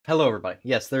Hello everybody.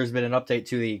 Yes, there's been an update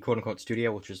to the quote-unquote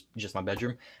studio, which is just my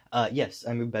bedroom. Yes,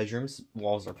 I moved bedrooms,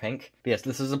 walls are pink. But yes,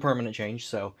 this is a permanent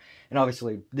change, and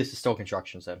obviously this is still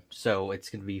construction zone, so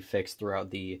it's going to be fixed throughout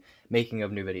the making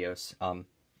of new videos.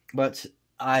 But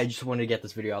I just wanted to get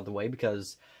this video out of the way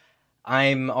because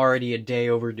I'm already a day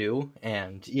overdue,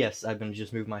 and yes, I've been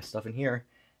just moving my stuff in here,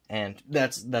 and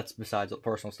that's besides the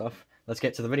personal stuff. Let's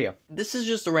get to the video. This is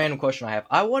just a random question I have.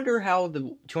 I wonder how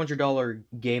the $200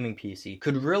 gaming PC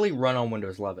could really run on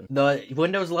Windows 11. The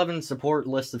Windows 11 support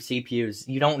list of CPUs,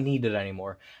 you don't need it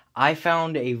anymore. I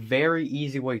found a very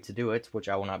easy way to do it, which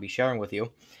I will not be sharing with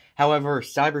you. However,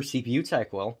 Cyber CPU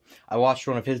Tech will. I watched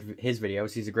one of his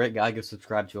videos. He's a great guy. Go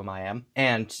subscribe to him. I am.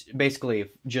 And basically,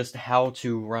 just how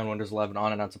to run Windows 11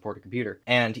 on an unsupported computer.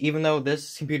 And even though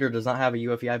this computer does not have a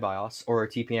UEFI BIOS or a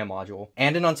TPM module,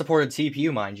 and an unsupported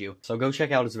CPU, mind you, so go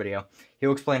check out his video.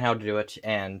 He'll explain how to do it,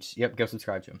 and yep, go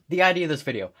subscribe to him. The idea of this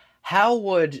video: how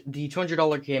would the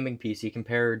 $200 gaming PC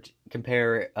compare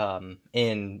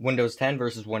in Windows 10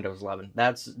 versus Windows 11?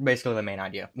 That's basically the main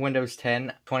idea. Windows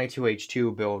 10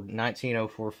 22H2 build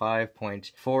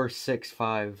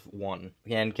 19045.4651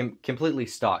 and completely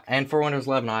stock. And for Windows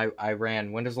 11, I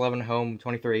ran Windows 11 Home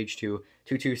 23H2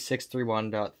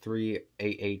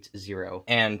 22631.3880,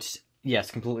 and yes,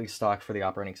 completely stock for the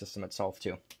operating system itself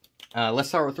too. Let's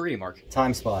start with 3D Mark.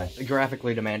 Time Spy.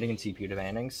 Graphically demanding and CPU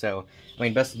demanding, so, I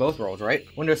mean, best of both worlds, right?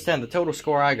 Windows 10, the total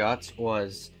score I got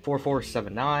was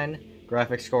 4479,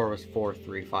 graphics score was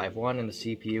 4351, and the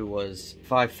CPU was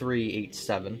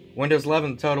 5387. Windows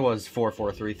 11, the total was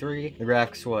 4433, the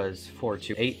graphics was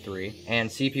 4283, and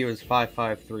CPU was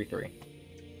 5533.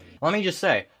 Let me just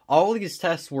say, all of these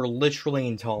tests were literally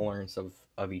in tolerance of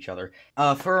each other.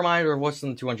 For a reminder of what's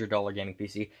in the $200 gaming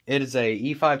PC, it is a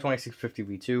E5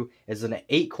 2650V2. It's an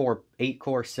 8-core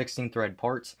 16-thread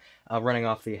parts running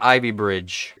off the Ivy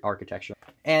Bridge architecture.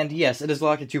 And yes, it is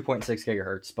locked at 2.6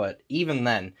 gigahertz, but even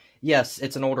then, yes,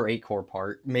 it's an older 8-core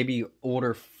part. Maybe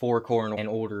older 4-core and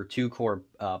older 2-core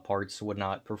parts would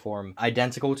not perform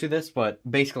identical to this, but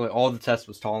basically all the test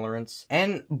was tolerance.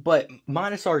 But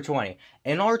minus R20.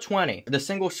 In R20, the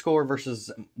single score versus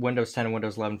Windows 10 and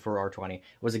Windows 11 for R20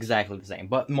 was exactly the same,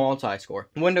 but multi-score.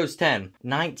 Windows 10,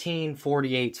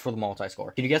 1948 for the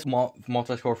multi-score. Can you guess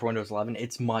multi-score for Windows 11?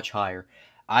 It's much higher.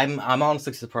 I'm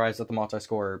honestly surprised that the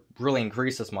multi-score really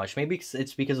increased this much. Maybe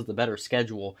it's because of the better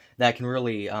schedule that can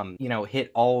really,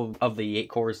 hit all of the 8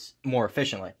 cores more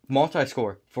efficiently.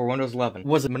 Multi-score for Windows 11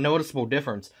 was a noticeable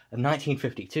difference of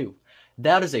 1952.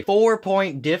 That is a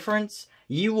 4-point difference.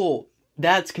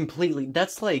 That's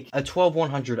like a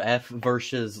 12100F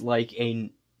versus like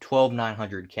a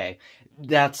 12900K.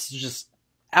 That's just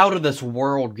out of this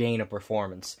world gain of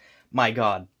performance. My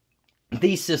god.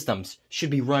 These systems should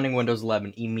be running Windows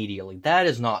 11 immediately. That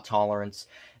is not tolerance.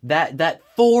 That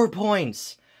 4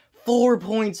 points,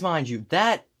 mind you,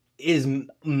 that is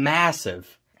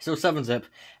massive. So 7-zip,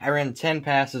 I ran 10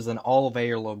 passes and all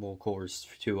available cores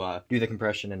to do the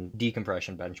compression and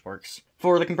decompression benchmarks.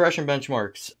 For the compression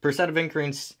benchmarks, percent of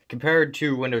increase compared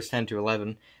to Windows 10 to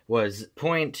 11 was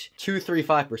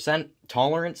 0.235%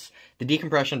 tolerance. The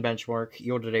decompression benchmark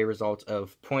yielded a result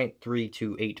of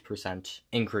 0.328%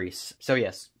 increase. So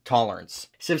yes, tolerance.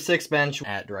 Civ 6 bench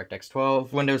at DirectX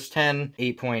 12, Windows 10,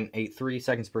 8.83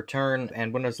 seconds per turn,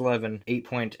 and Windows 11,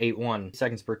 8.81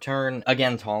 seconds per turn.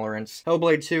 Again, tolerance.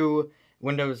 Hellblade 2,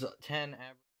 Windows 10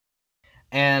 average.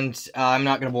 And I'm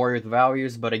not going to bore you with the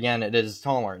values, but again, it is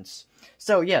tolerance.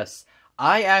 So yes,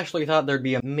 I actually thought there'd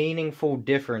be a meaningful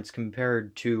difference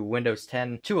compared to Windows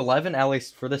 10 to 11, at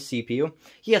least for this CPU.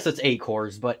 Yes, it's 8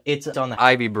 cores, but it's on the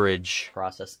Ivy Bridge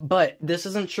process. But this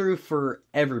isn't true for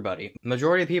everybody.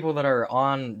 Majority of people that are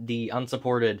on the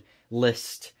unsupported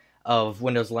list of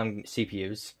Windows 11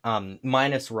 CPUs,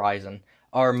 minus Ryzen,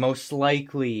 are most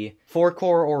likely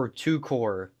 4-core or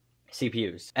 2-core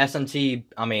CPUs. SMT,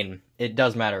 I mean, it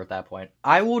does matter at that point.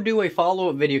 I will do a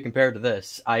follow-up video compared to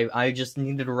this. I just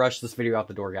needed to rush this video out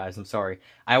the door, guys. I'm sorry.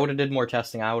 I would have did more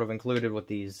testing. I would have included with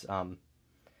these, I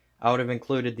would have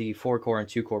included the 4-core and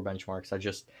 2-core benchmarks. I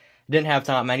just didn't have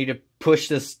time. I need to push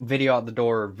this video out the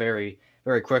door very,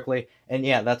 very quickly. And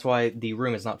yeah, that's why the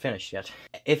room is not finished yet.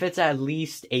 If it's at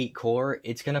least 8-core,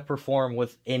 it's going to perform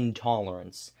with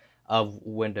intolerance of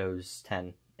Windows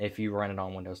 10. If you run it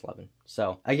on Windows 11.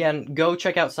 So, again, go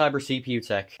check out Cyber CPU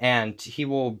Tech, and he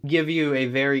will give you a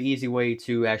very easy way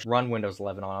to actually run Windows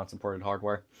 11 on unsupported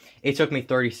hardware. It took me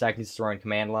 30 seconds to run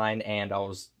command line, and I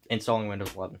was installing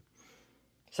Windows 11.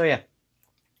 So yeah,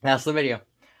 that's the video.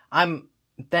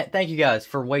 Thank you guys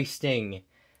for wasting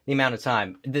the amount of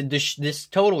time. This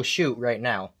total shoot right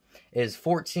now is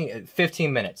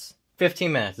 15 minutes.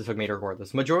 15 minutes it took me to record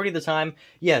this. Majority of the time,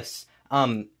 yes,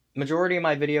 majority of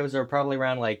my videos are probably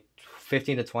around, like,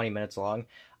 15 to 20 minutes long.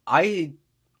 I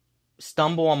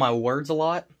stumble on my words a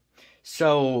lot,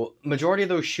 so majority of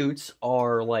those shoots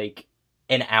are, like,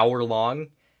 an hour long,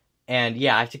 and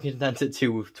yeah, I have to condense it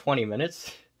to 20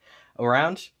 minutes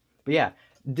around. But yeah,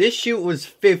 this shoot was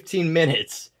 15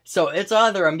 minutes. So it's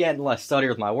either I'm getting less study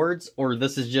with my words, or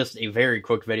this is just a very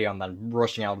quick video and I'm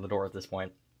rushing out of the door at this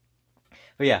point.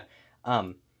 But yeah,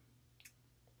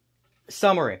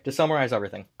 to summarize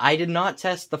everything. I did not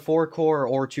test the 4-core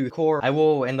or 2-core. I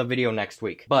will in the video next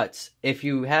week. But if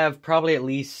you have probably at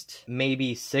least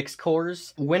maybe 6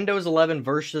 cores, Windows 11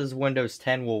 versus Windows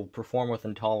 10 will perform with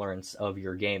intolerance of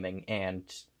your gaming and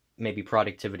maybe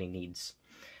productivity needs.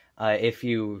 If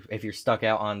you're stuck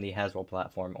out on the Haswell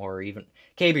platform or even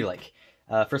Kaby Lake.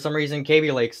 For some reason,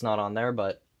 Kaby Lake's not on there,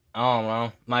 but I don't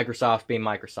know. Microsoft being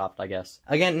Microsoft, I guess.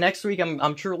 Again, next week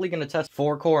I'm truly going to test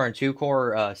 4-core and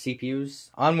 2-core CPUs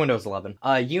on Windows 11.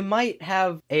 You might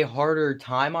have a harder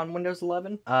time on Windows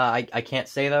 11. I can't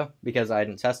say, though, because I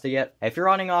didn't test it yet. If you're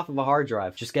running off of a hard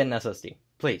drive, just get an SSD.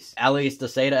 Please. At least a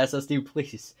SATA SSD,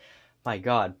 please. My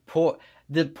god.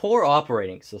 The poor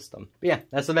operating system. But yeah,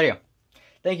 that's the video.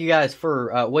 Thank you guys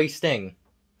for wasting...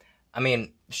 I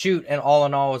mean, shoot, and all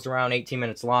in all, was around 18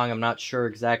 minutes long. I'm not sure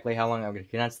exactly how long I'm going to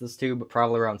condense this to, but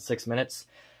probably around 6 minutes.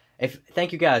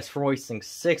 Thank you guys for wasting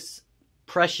 6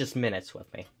 precious minutes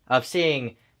with me of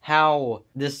seeing how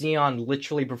this Xeon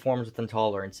literally performs with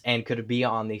intolerance and could be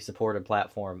on the supported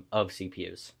platform of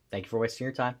CPUs. Thank you for wasting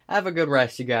your time. Have a good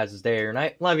rest of you guys' day or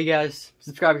night. Love you guys.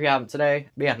 Subscribe if you haven't today.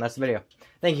 But yeah, that's the video.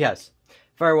 Thank you guys.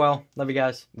 Farewell. Love you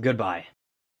guys. Goodbye.